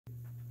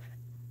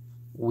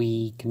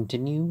We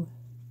continue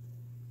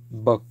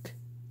Book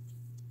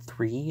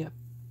 3,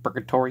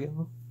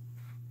 Purgatorio,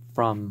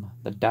 from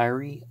The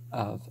Diary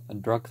of a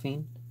Drug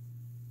Fiend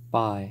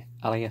by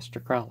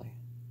Aleister Crowley,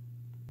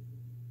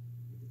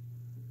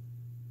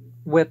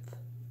 with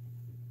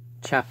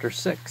Chapter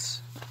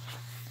 6,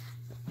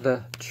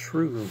 The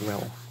True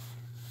Will.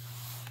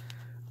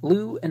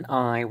 Lou and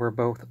I were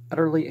both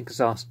utterly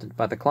exhausted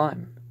by the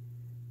climb,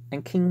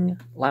 and King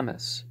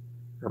Lammas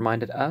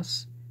reminded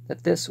us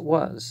that this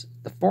was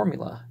the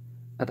formula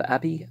of the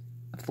Abbey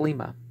of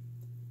Thelema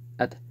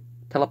at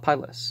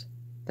Telepilas,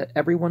 that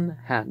everyone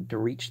had to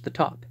reach the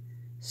top,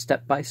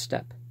 step by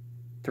step,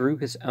 through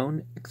his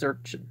own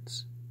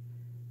exertions.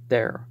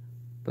 There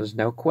was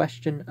no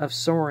question of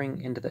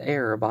soaring into the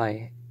air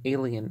by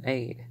alien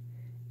aid,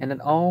 and in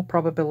all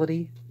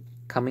probability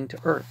coming to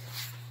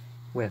earth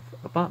with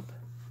a bump.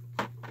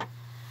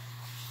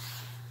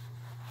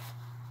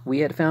 We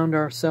had found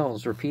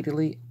ourselves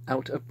repeatedly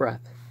out of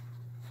breath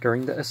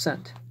during the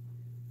ascent,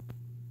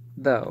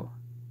 though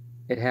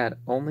it had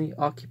only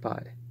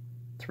occupied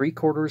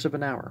 3/4 of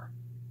an hour,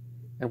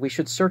 and we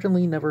should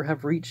certainly never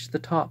have reached the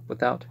top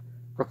without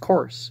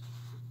recourse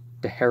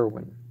to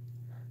heroin.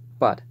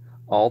 But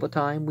all the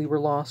time we were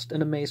lost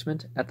in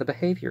amazement at the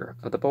behavior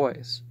of the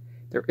boys,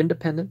 their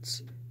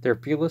independence, their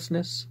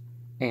fearlessness,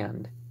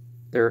 and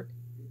their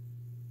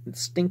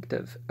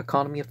instinctive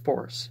economy of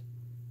force.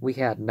 We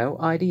had no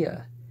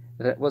idea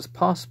that it was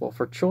possible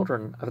for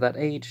children of that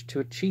age to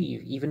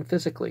achieve, even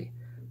physically,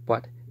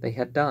 what they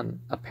had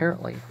done,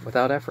 apparently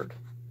without effort.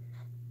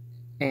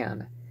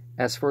 And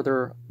as for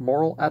their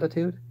moral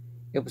attitude,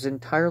 it was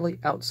entirely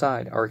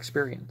outside our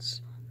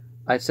experience.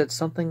 I said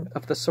something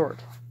of the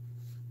sort,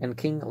 and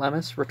King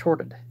Lammas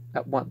retorted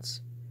at once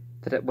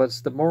that it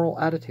was the moral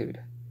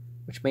attitude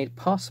which made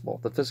possible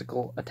the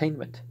physical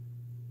attainment.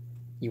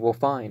 You will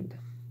find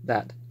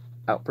that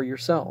out for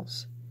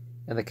yourselves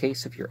in the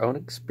case of your own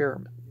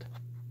experiment.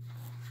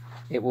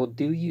 It will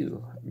do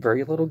you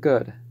very little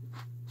good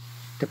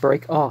to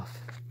break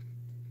off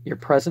your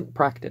present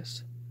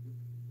practice.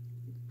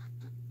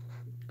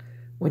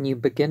 When you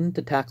begin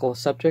to tackle a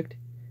subject,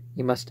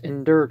 you must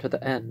endure to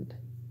the end,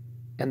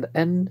 and the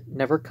end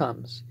never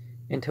comes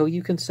until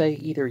you can say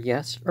either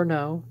yes or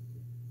no,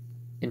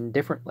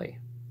 indifferently,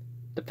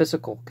 to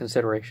physical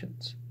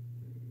considerations.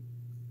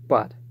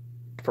 But,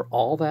 for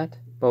all that,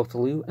 both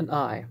Lou and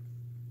I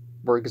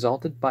were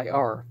exalted by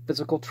our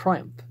physical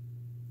triumph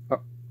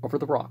over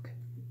the rock,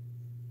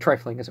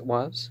 trifling as it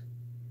was,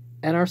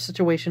 and our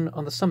situation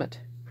on the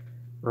summit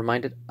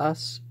reminded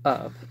us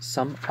of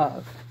some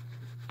of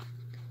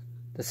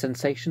the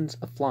sensations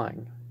of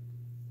flying.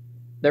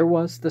 There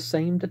was the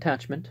same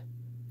detachment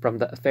from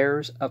the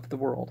affairs of the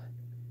world,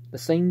 the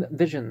same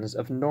visions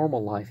of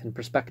normal life in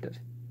perspective,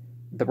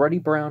 the ruddy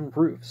brown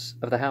roofs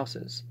of the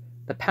houses,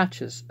 the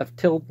patches of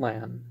tilled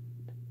land,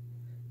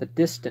 the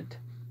distant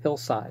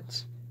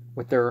hillsides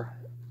with their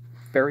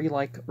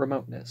fairy-like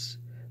remoteness,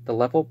 the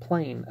level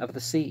plain of the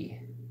sea,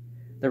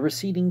 the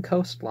receding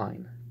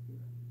coastline.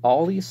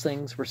 All these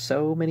things were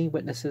so many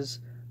witnesses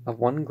of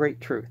one great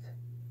truth,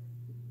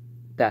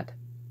 that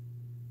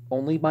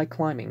only by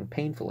climbing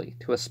painfully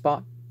to a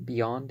spot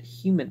beyond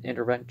human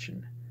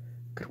intervention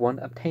could one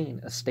obtain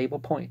a stable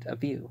point of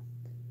view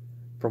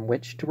from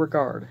which to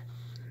regard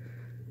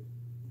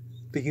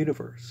the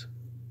universe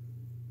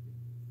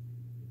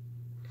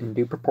in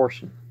due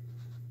proportion.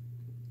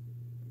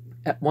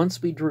 At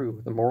once we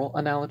drew the moral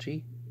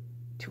analogy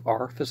to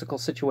our physical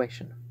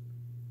situation,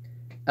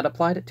 and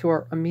applied it to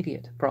our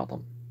immediate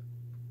problem.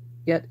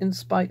 Yet, in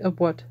spite of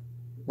what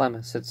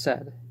Lammas had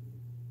said,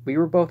 we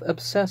were both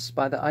obsessed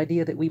by the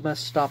idea that we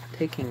must stop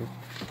taking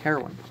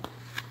heroin.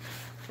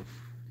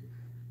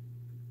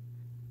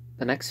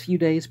 The next few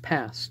days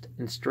passed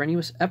in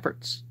strenuous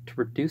efforts to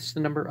reduce the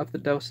number of the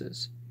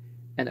doses,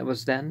 and it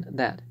was then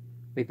that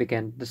we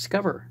began to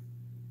discover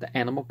the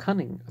animal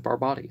cunning of our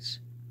bodies.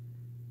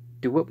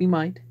 Do what we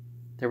might,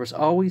 there was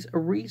always a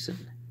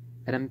reason,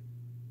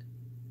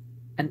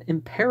 an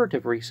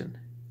imperative reason,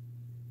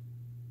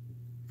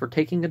 for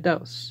taking a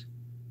dose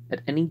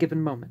at any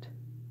given moment.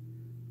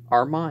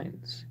 Our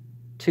minds,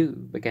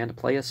 too, began to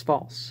play us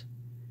false.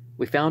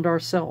 We found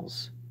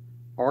ourselves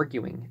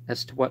arguing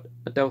as to what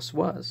a dose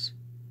was.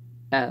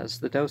 As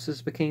the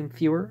doses became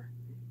fewer,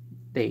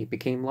 they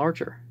became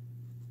larger.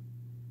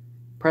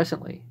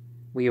 Presently,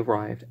 we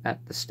arrived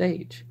at the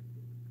stage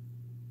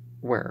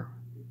where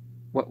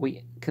what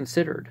we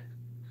considered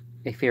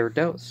a fair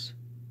dose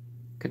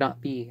could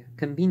not be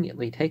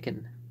conveniently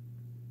taken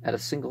at a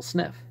single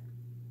sniff.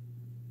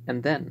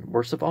 And then,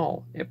 worst of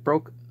all, it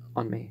broke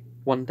on me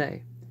one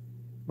day,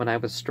 when I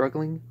was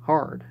struggling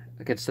hard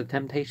against the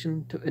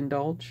temptation to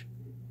indulge,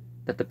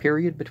 that the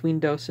period between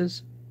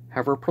doses,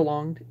 however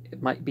prolonged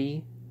it might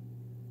be,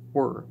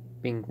 were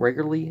being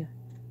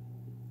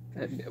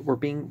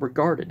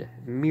regarded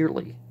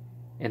merely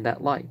in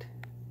that light.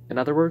 In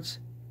other words,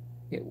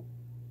 it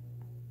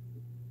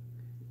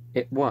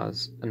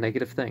was a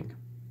negative thing.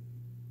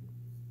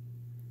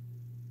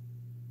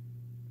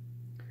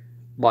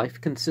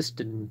 Life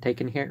consisted in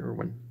taking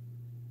heroin.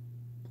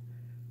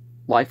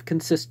 Life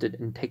consisted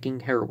in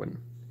taking heroin.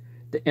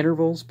 The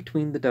intervals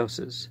between the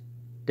doses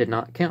did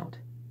not count.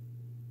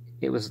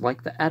 It was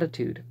like the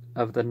attitude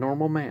of the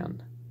normal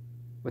man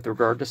with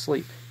regard to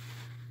sleep.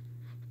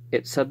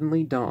 It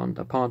suddenly dawned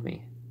upon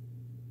me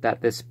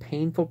that this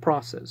painful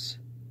process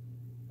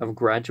of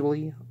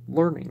gradually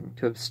learning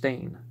to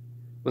abstain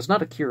was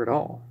not a cure at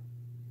all,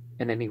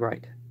 in any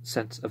right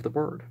sense of the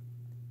word.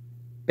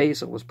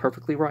 Basil was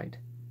perfectly right.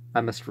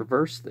 I must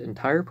reverse the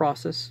entire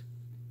process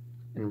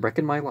and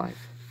reckon my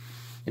life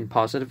in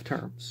positive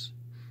terms.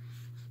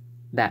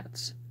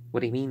 That's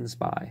what he means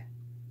by,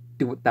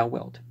 do what thou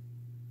wilt.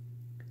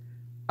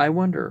 I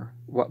wonder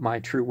what my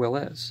true will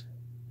is.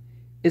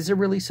 Is there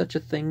really such a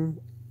thing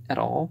at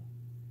all?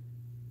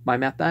 My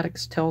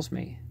mathematics tells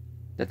me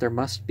that there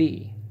must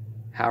be,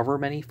 however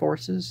many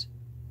forces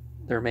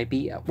there may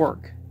be at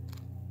work,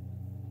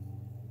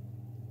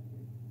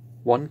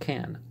 one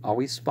can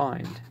always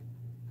find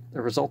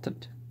the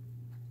resultant.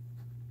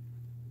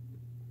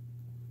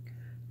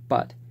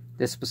 But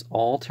this was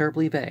all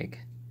terribly vague.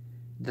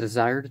 The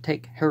desire to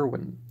take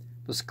heroin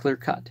was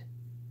clear-cut.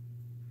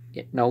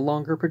 It no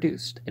longer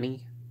produced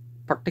any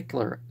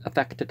particular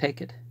effect to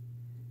take it.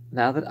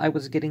 Now that I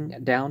was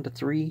getting down to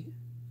 3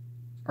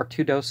 or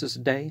 2 doses a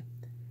day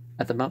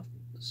at the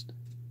most,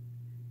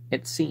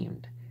 it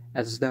seemed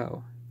as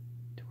though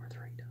 2 or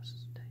 3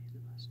 doses a day at the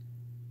most.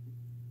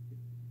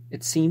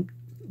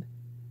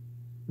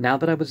 Now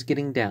that I was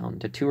getting down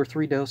to 2 or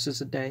 3 doses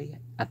a day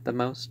at the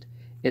most,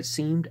 it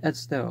seemed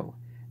as though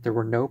there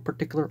were no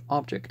particular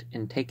object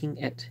in taking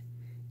it,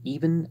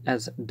 even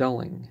as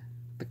dulling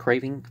the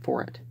craving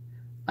for it.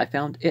 I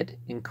found it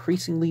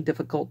increasingly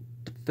difficult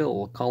to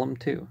fill column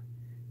 2.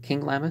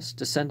 King Lammas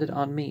descended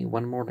on me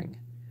one morning,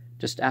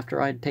 just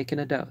after I had taken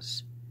a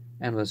dose,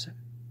 and was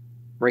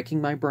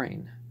raking my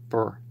brain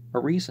for a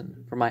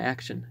reason for my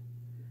action.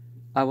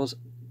 I was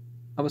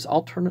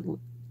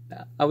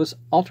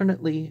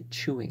alternately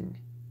chewing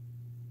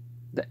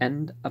the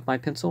end of my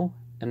pencil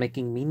and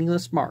making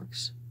meaningless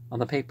marks on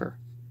the paper.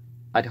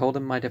 I told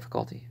him my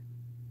difficulty.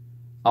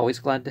 "Always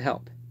glad to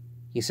help,"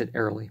 he said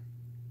airily.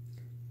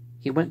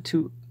 He went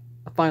to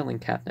a filing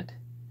cabinet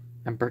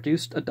and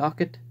produced a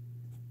docket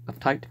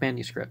of typed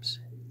manuscripts.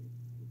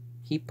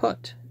 He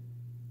put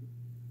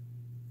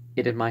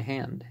it in my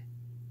hand.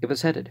 It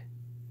was headed,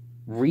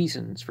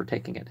 "Reasons for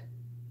taking it."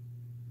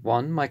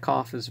 1. My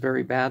cough is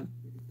very bad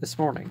this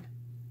morning.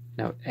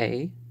 Note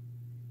A.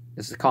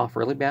 Is the cough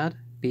really bad?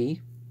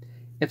 B.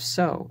 If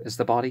so, is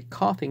the body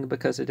coughing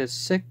because it is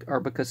sick or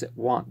because it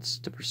wants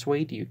to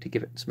persuade you to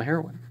give it some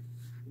heroin?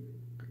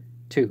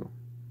 2.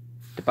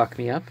 To buck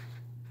me up.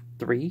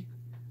 3.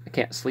 I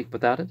can't sleep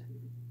without it.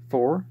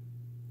 4.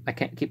 I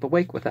can't keep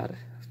awake without it.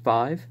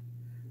 5.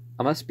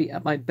 I must be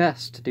at my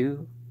best to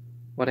do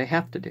what I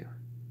have to do.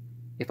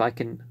 If I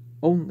can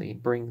only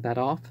bring that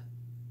off,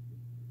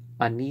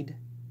 I need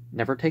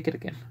never take it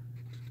again.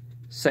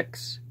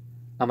 6.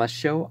 I must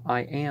show I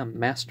am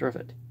master of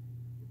it,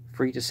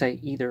 free to say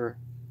either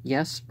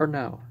yes or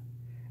no,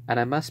 and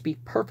I must be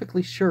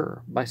perfectly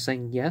sure by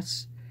saying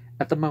yes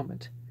at the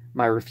moment.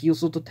 My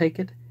refusal to take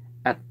it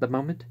at the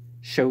moment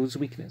shows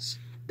weakness.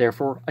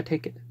 Therefore, I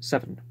take it.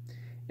 7.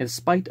 In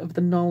spite of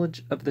the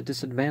knowledge of the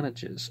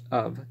disadvantages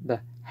of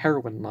the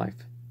heroin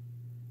life,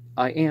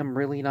 I am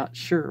really not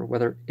sure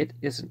whether it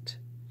isn't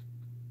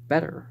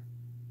better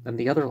than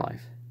the other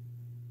life.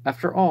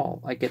 After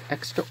all, I get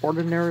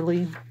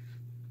extraordinary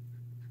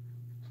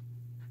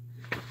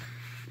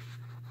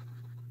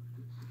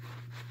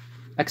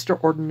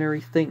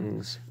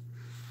things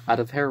out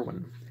of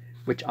heroin,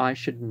 which I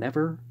should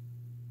never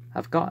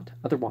have got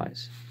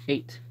otherwise.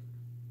 8.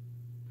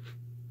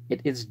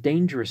 It is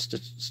dangerous to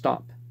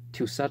stop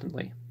too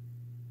suddenly.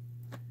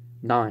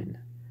 9.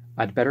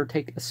 I'd better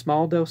take a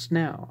small dose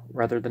now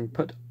rather than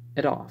put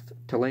it off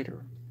till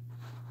later,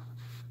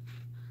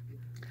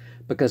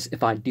 because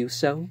if I do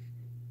so,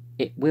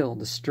 it will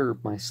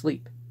disturb my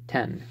sleep.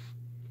 10.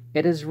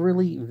 It is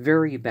really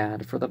very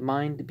bad for the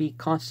mind to be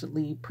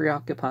constantly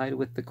preoccupied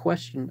with the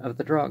question of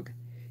the drug.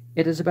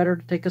 It is better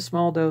to take a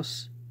small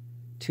dose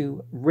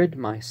to rid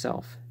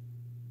myself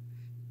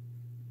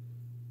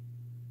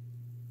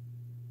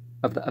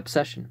of the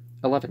obsession.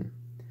 11.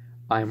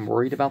 I am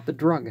worried about the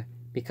drug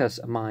because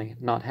of my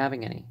not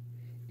having any.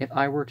 If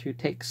I were to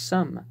take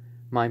some,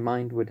 my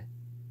mind would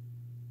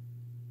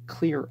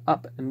clear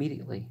up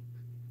immediately,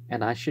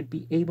 and I should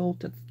be able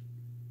to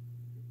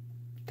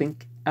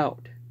think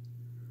out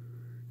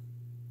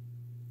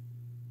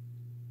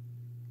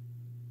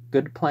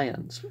good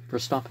plans for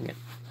stopping it.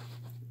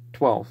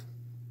 12.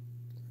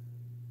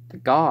 The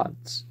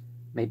gods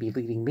may be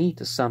leading me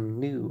to some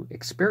new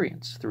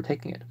experience through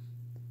taking it.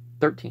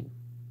 13.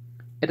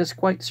 It is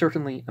quite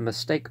certainly a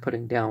mistake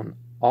putting down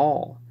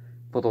all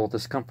little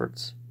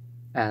discomforts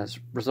as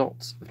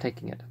results of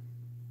taking it.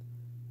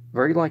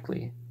 Very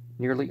likely,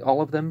 nearly all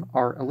of them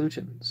are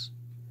illusions,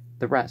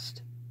 the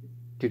rest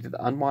due to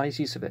the unwise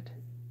use of it.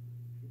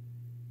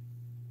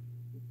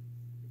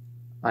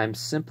 I am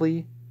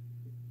simply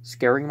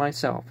scaring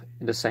myself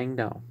into saying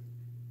no.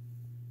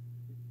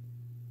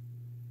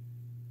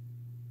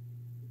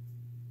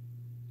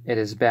 It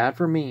is bad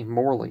for me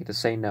morally to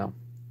say no.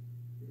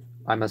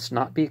 I must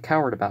not be a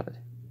coward about it.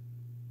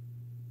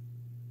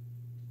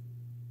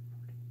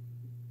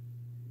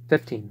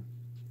 15.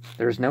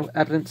 There is no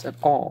evidence at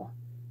all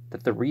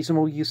that the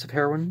reasonable use of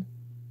heroin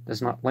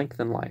does not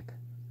lengthen life.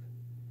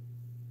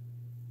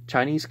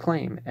 Chinese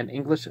claim and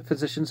English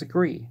physicians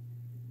agree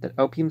that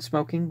opium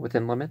smoking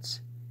within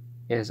limits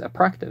is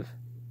attractive,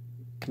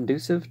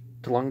 conducive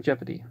to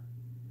longevity.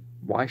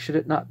 Why should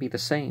it not be the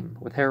same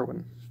with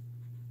heroin?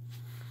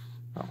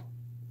 Well,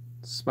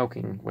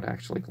 smoking would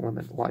actually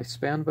limit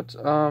lifespan, but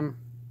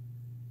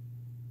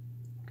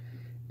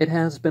it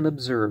has been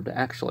observed,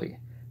 actually,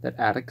 that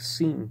addicts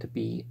seem to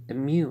be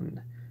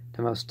immune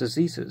to most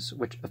diseases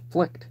which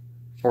afflict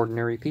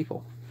ordinary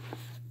people.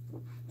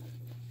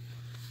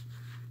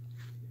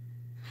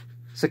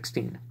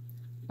 16.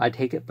 I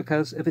take it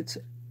because of its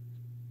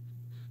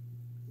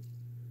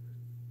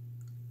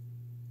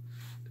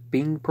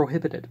being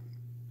prohibited.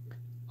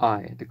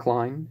 I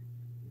decline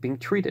being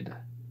treated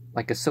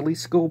like a silly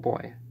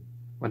schoolboy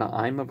when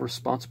I'm a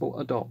responsible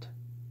adult.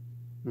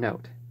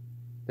 Note,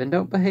 then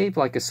don't behave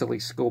like a silly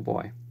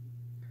schoolboy.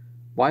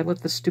 Why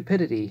let the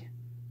stupidity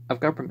of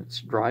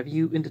governments drive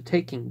you into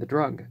taking the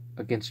drug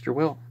against your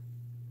will?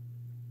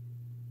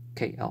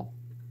 K.L.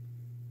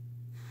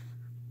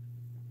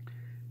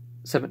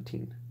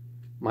 17.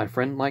 My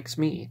friend likes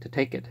me to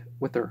take it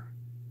with her.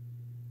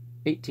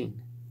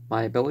 18.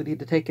 My ability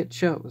to take it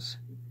shows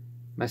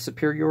my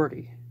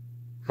superiority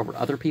over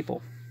other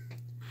people.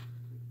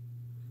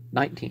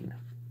 19.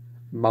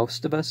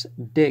 Most of us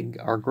dig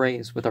our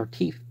graves with our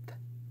teeth.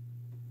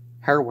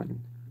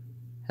 Heroin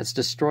has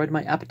destroyed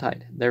my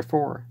appetite,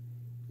 therefore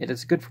it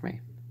is good for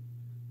me.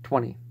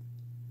 20.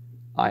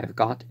 I have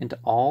got into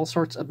all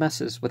sorts of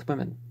messes with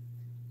women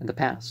in the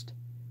past.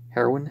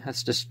 Heroin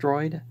has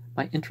destroyed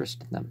my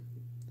interest in them.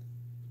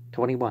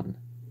 21.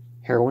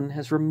 Heroin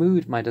has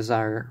removed my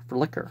desire for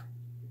liquor.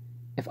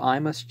 If I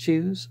must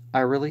choose, I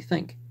really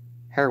think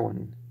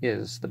heroin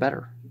is the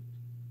better.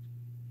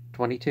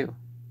 22.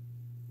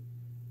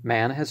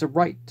 Man has a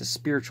right to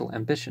spiritual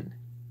ambition.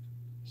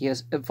 He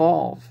has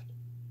evolved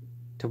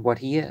to what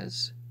he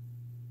is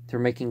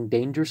through making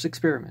dangerous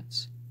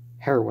experiments.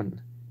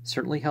 Heroin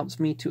certainly helps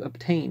me to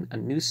obtain a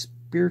new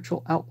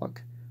spiritual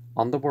outlook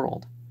on the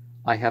world.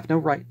 I have no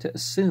right to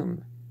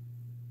assume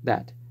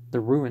that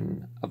the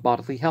ruin of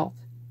bodily health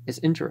is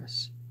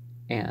injurious,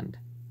 and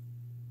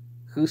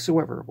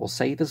whosoever will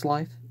save his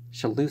life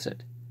shall lose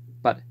it,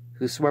 but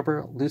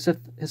whosoever loseth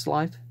his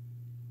life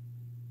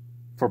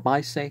for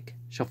my sake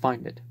shall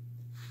find it.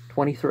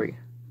 23.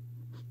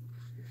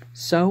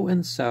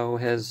 So-and-so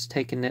has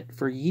taken it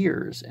for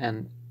years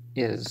and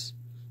is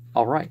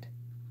all right.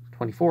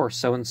 24.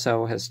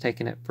 So-and-so has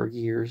taken it for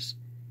years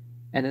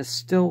and is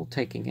still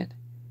taking it,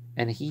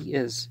 and he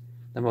is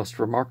the most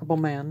remarkable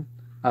man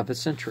of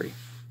his century.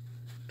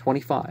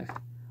 25.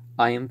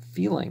 I am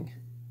feeling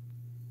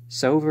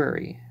so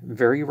very,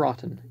 very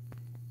rotten,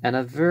 and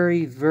a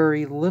very,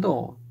 very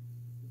little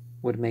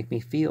would make me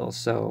feel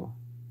so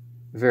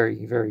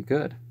very, very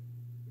good.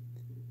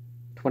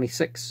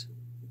 26.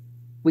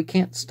 We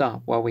can't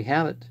stop while we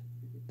have it.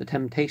 The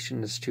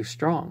temptation is too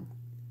strong.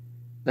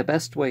 The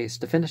best way is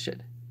to finish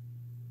it.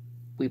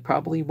 We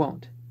probably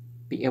won't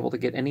be able to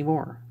get any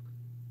more.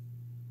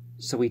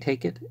 So we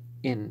take it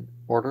in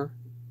order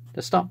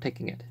to stop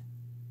taking it.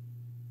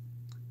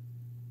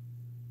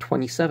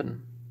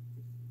 27.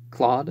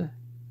 Claude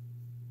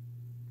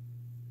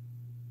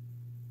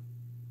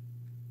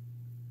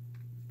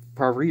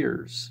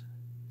Farrier's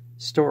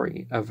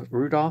story of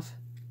Rudolf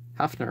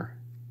Hafner.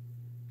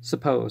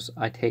 Suppose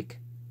I take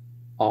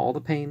all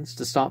the pains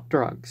to stop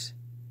drugs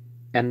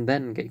and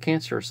then get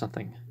cancer or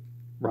something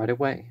right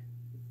away.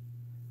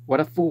 What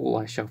a fool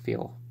I shall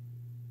feel.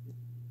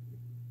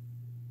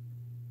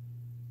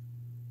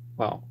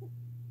 Well,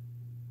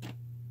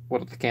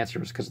 what if the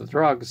cancer is because of the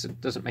drugs?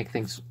 It doesn't make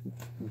things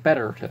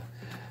better to,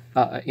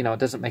 it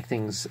doesn't make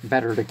things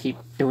better to keep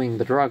doing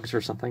the drugs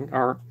or something.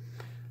 Or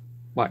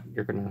what,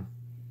 you're going to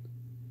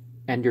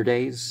end your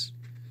days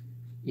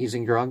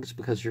using drugs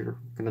because you're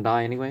going to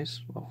die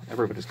anyways? Well,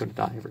 everybody's going to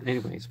die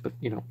anyways, but,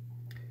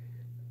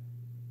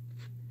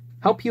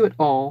 Help you at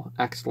all,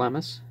 asked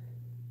Lammas.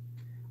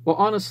 Well,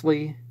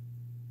 honestly,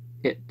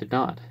 it did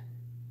not.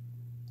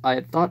 I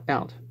had thought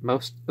out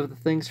most of the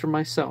things for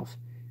myself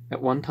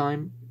at one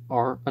time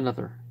or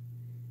another,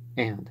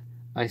 and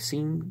I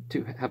seem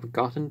to have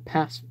gotten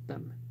past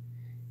them.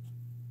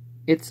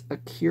 It's a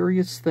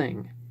curious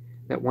thing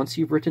that once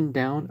you've written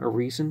down a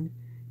reason,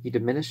 you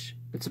diminish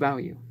its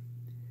value.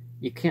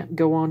 You can't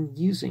go on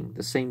using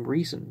the same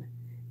reason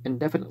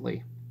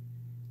indefinitely.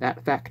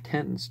 That fact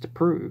tends to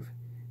prove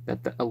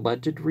that the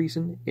alleged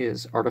reason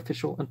is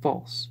artificial and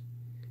false,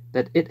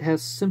 that it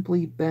has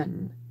simply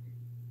been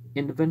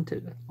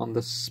invented on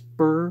the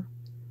spur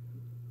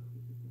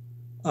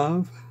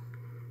of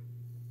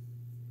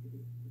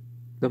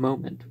the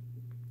moment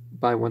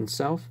by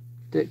oneself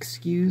to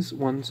excuse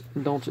one's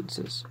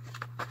indulgences.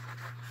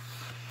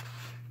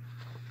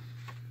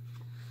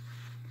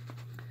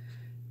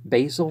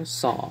 Basil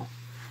saw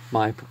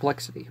my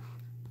perplexity.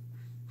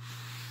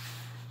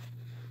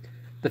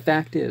 The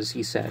fact is,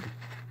 he said,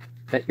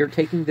 that you're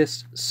taking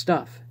this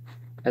stuff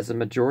as the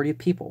majority of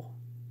people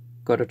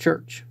go to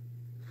church.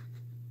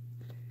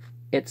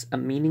 It's a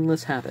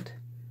meaningless habit.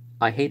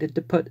 I hated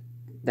to put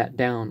that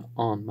down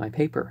on my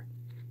paper.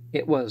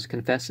 It was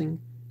confessing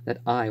that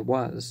I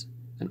was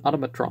an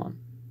automaton.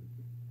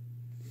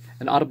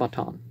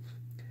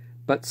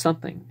 But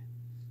something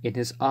in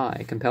his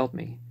eye compelled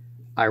me.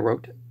 I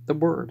wrote the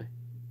word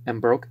and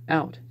broke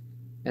out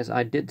as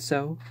I did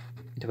so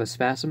into a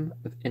spasm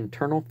of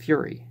internal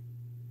fury.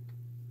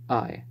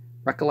 I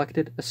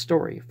recollected a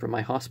story from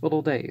my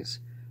hospital days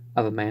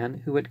of a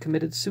man who had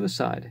committed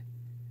suicide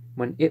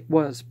when it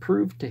was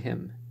proved to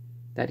him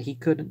that he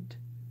couldn't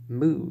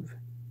move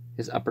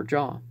his upper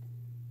jaw.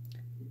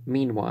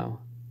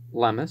 Meanwhile,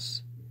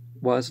 Lammas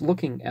was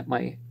looking at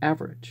my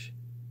average.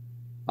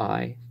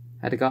 I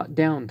had got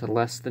down to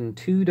less than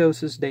 2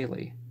 doses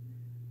daily,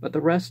 but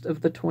the rest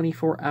of the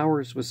 24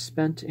 hours was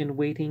spent in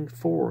waiting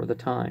for the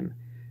time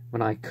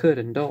when I could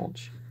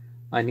indulge.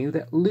 I knew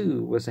that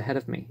Lou was ahead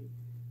of me.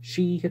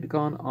 She had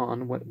gone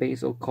on what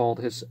Basil called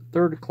his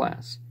 3rd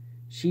class.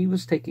 She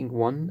was taking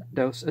 1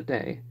 dose a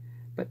day,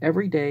 but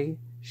every day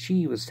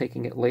she was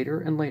taking it later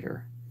and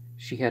later.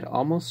 She had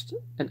almost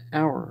an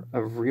hour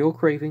of real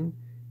craving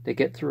to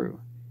get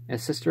through, and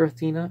Sister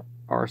Athena,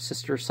 our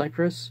Sister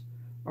Cyprus,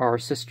 our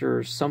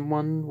Sister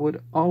someone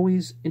would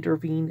always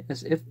intervene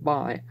as if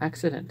by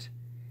accident,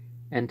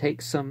 and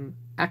take some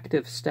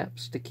active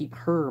steps to keep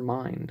her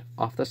mind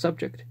off the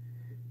subject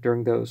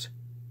during those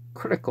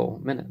critical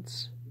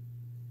minutes.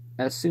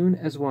 As soon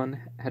as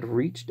one had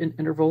reached an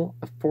interval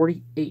of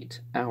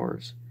 48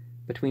 hours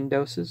between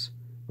doses,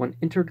 one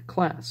entered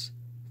class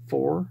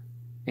 4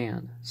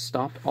 and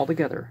stopped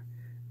altogether,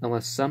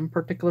 unless some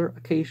particular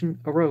occasion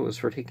arose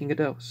for taking a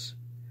dose.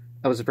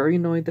 I was very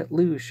annoyed that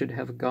Lou should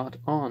have got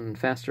on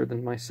faster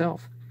than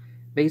myself.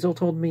 Basil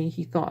told me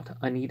he thought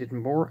I needed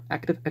more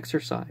active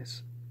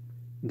exercise,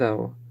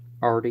 though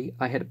already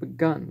I had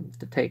begun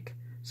to take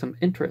some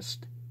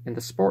interest in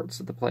the sports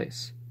of the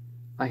place.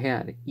 I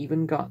had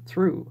even got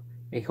through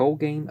a whole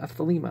game of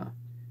Thelema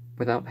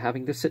without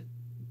having to sit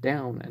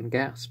down and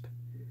gasp.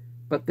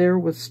 But there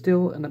was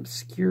still an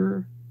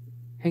obscure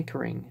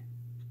hankering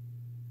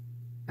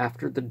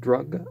after the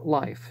drug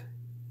life.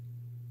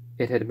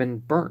 It had been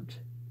burnt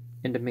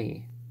into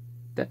me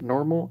that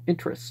normal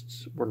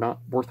interests were not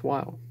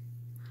worthwhile.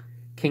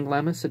 King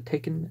Lammas had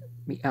taken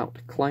me out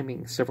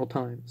climbing several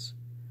times,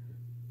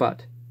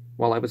 but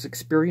while I was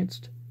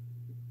experienced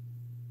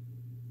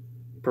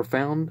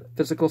profound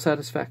physical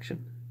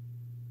satisfaction,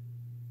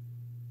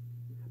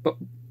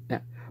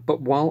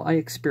 but while I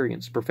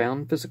experienced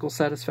profound physical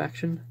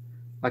satisfaction,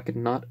 I could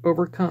not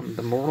overcome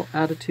the moral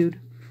attitude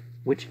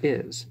which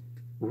is,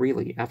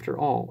 really, after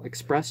all,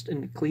 expressed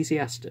in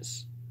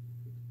Ecclesiastes.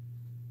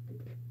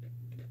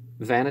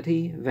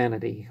 Vanity,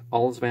 vanity,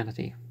 all is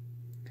vanity.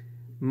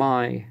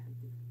 My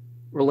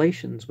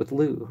relations with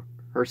Lou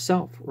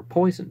herself were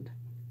poisoned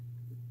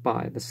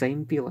by the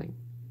same feeling.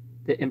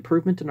 The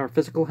improvement in our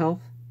physical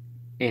health,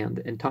 and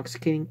the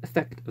intoxicating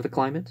effect of the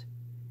climate,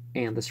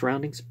 and the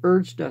surroundings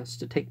urged us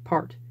to take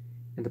part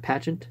in the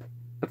pageant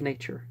of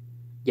nature.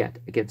 Yet,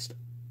 against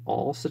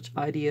all such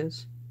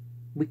ideas,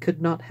 we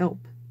could not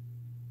help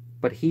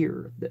but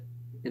hear the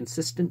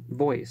insistent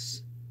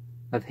voice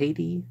of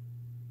Haiti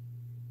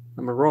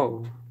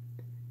Lamoureux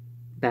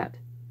that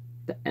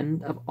the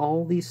end of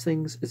all these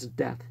things is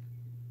death.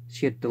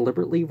 She had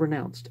deliberately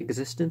renounced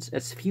existence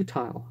as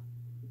futile,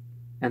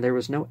 and there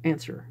was no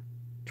answer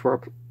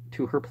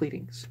to her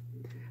pleadings.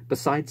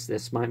 Besides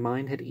this, my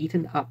mind had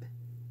eaten up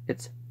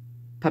its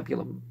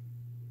pabulum.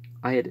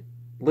 I had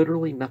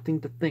literally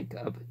nothing to think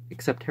of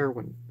except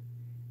heroin,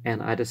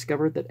 and I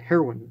discovered that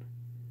heroin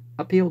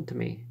appealed to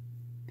me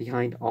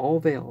behind all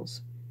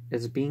veils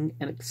as being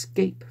an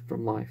escape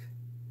from life.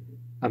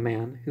 A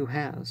man who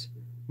has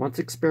once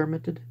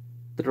experimented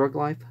the drug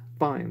life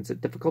finds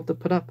it difficult to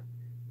put up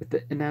with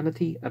the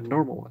inanity of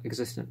normal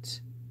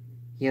existence.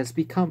 He has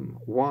become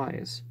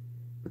wise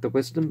with the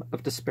wisdom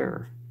of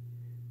despair.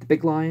 The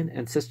big lion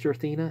and Sister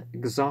Athena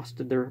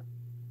exhausted their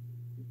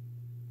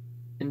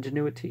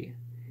ingenuity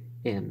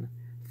in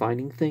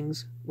finding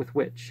things with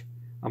which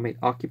I might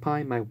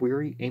occupy my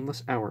weary,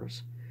 aimless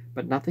hours,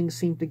 but nothing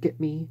seemed to get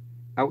me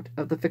out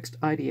of the fixed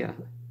idea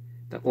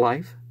that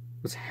life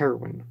was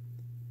heroin,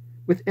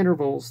 with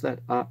intervals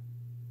that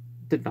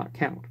did not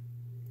count.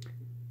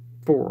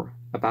 For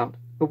about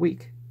a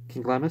week,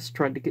 King Lammas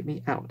tried to get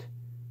me out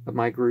of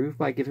my groove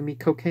by giving me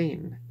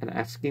cocaine and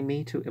asking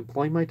me to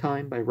employ my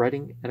time by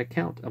writing an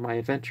account of my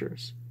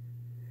adventures.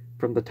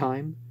 From the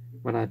time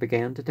when I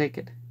began to take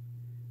it,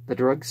 the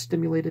drug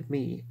stimulated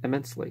me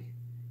immensely,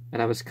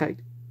 and I was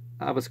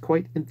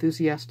quite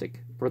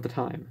enthusiastic for the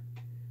time.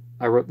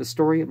 I wrote the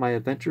story of my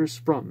adventures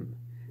from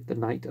the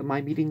night of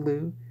my meeting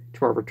Lou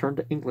to our return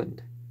to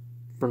England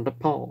from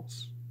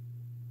Nepal's.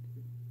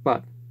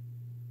 But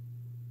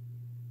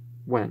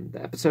when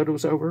the episode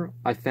was over,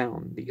 I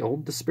found the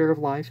old despair of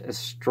life as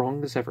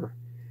strong as ever.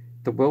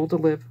 The will to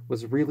live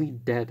was really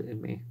dead in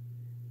me.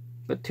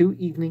 But 2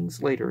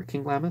 evenings later,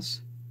 King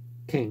Lammas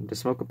came to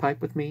smoke a pipe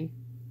with me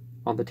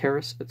on the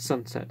terrace at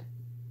sunset.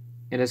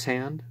 In his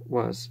hand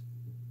was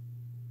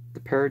the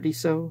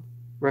Paradiso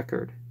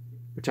record,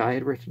 which I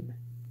had written.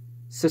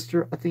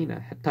 Sister Athena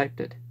had typed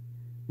it.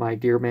 "My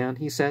dear man,"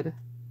 he said,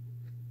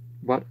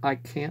 "what I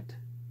can't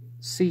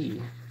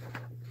see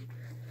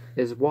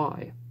is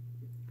why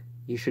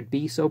you should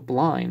be so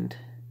blind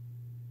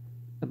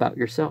about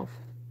yourself."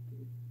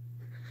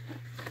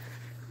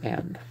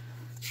 And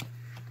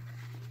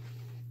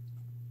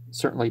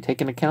certainly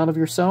taking account of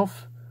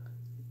yourself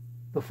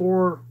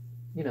before,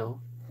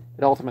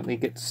 it ultimately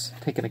gets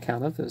taken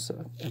account of is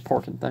an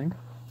important thing.